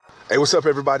Hey, what's up,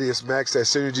 everybody? It's Max at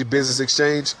Synergy Business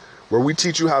Exchange, where we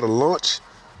teach you how to launch,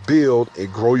 build, and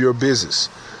grow your business.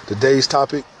 Today's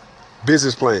topic,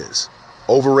 business plans,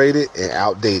 overrated and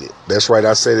outdated. That's right,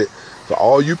 I said it. For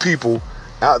all you people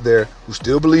out there who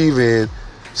still believe in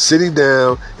sitting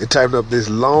down and typing up this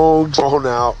long,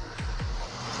 drawn-out,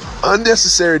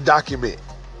 unnecessary document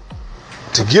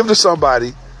to give to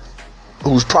somebody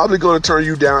who's probably going to turn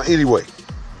you down anyway.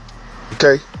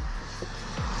 Okay?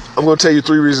 I'm going to tell you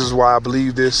 3 reasons why I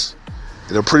believe this,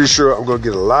 and I'm pretty sure I'm going to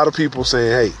get a lot of people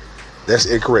saying, hey, that's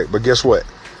incorrect. But guess what?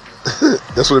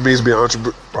 That's what it means to be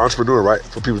an entrepreneur, right?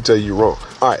 For people to tell you you're wrong.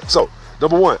 All right, so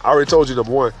number one, I already told you,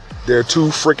 number one, they're too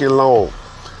freaking long.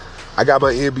 I got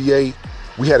my MBA.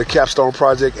 We had a capstone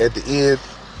project at the end.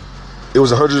 It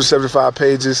was 175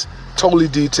 pages, totally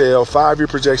detailed, 5-year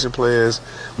projection plans.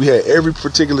 We had every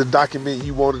particular document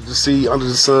you wanted to see under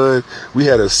the sun. We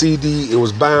had a CD, it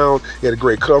was bound, it had a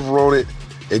great cover on it.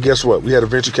 And guess what? We had a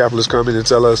venture capitalist come in and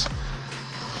tell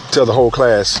the whole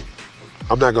class,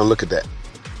 I'm not going to look at that.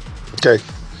 Okay?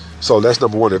 So that's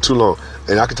number one, they're too long.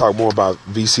 And I can talk more about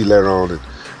VC later on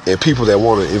and people that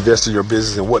want to invest in your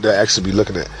business and what they'll actually be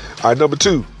looking at. All right, number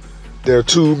two, there are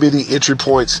too many entry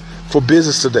points for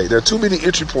business today. There are too many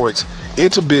entry points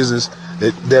into business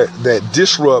that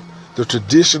disrupt the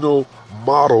traditional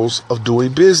models of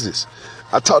doing business.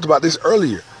 I talked about this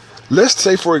earlier. Let's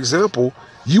say, for example,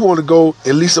 you want to go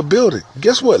and lease a building.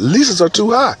 Guess what? Leases are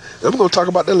too high. I'm going to talk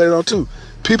about that later on too.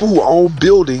 People who own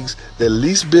buildings that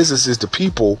lease businesses to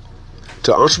people,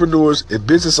 to entrepreneurs and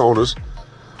business owners,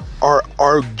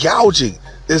 are gouging.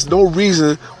 There's no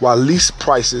reason why lease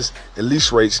prices and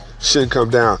lease rates shouldn't come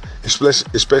down,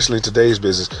 especially in today's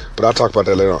business. But I'll talk about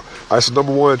that later on. All right, so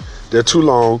number one, they're too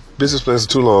long. Business plans are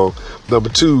too long. Number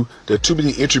two, there are too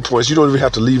many entry points. You don't even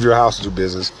have to leave your house to do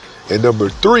business. And number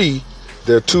three,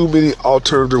 there are too many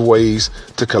alternative ways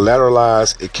to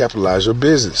collateralize and capitalize your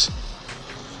business.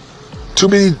 Too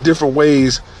many different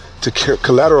ways to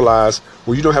collateralize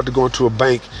where you don't have to go into a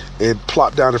bank and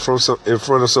plop down in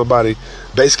front of somebody,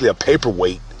 basically a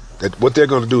paperweight, that what they're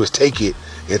going to do is take it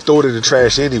and throw it in the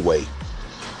trash anyway.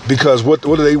 Because what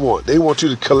do they want? They want you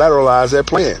to collateralize that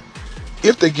plan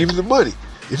if they give you the money.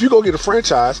 If you go get a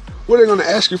franchise, what are they going to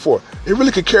ask you for? They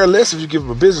really could care less if you give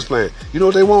them a business plan. You know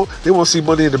what they want? They want to see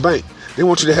money in the bank. They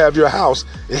want you to have your house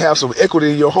and have some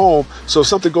equity in your home, so if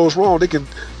something goes wrong, they can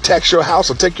tax your house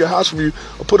or take your house from you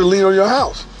or put a lien on your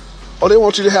house. Or they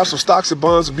want you to have some stocks and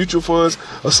bonds, mutual funds,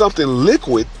 or something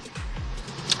liquid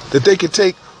that they can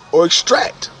take or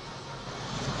extract.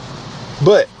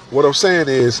 But what I'm saying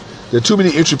is there are too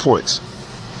many entry points.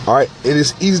 All right, and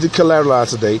it's easy to collateralize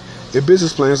today if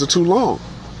business plans are too long.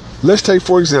 Let's take,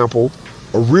 for example,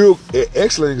 an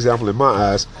excellent example in my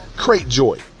eyes,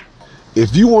 Cratejoy.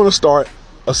 If you want to start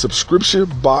a subscription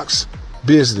box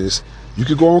business, you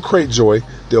can go on Cratejoy.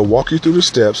 They'll walk you through the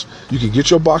steps. You can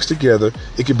get your box together.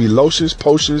 It can be lotions,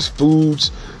 potions,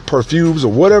 foods, perfumes,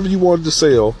 or whatever you wanted to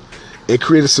sell, and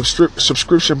create a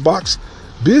subscription box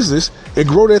business and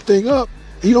grow that thing up.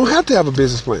 And you don't have to have a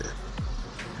business plan.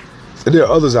 And there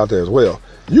are others out there as well.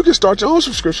 You can start your own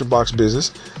subscription box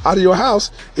business out of your house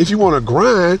if you want to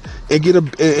grind and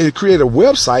and create a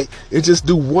website and just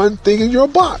do one thing in your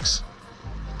box.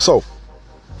 So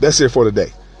that's it for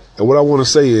today. And what I want to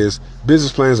say is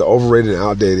business plans are overrated and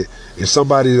outdated. And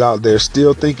somebody's out there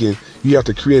still thinking you have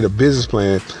to create a business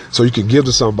plan so you can give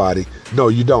to somebody. No,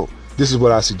 you don't. This is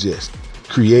what I suggest.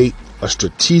 Create a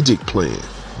strategic plan,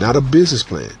 not a business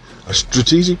plan. A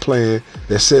strategic plan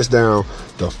that sets down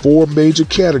the 4 major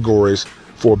categories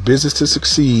for a business to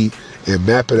succeed and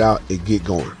map it out and get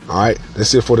going. All right,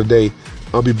 that's it for today.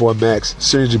 I'm your boy Max,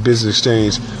 Synergy Business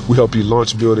Exchange. We help you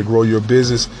launch, build, and grow your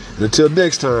business. And until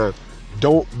next time,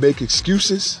 don't make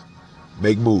excuses,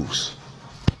 make moves.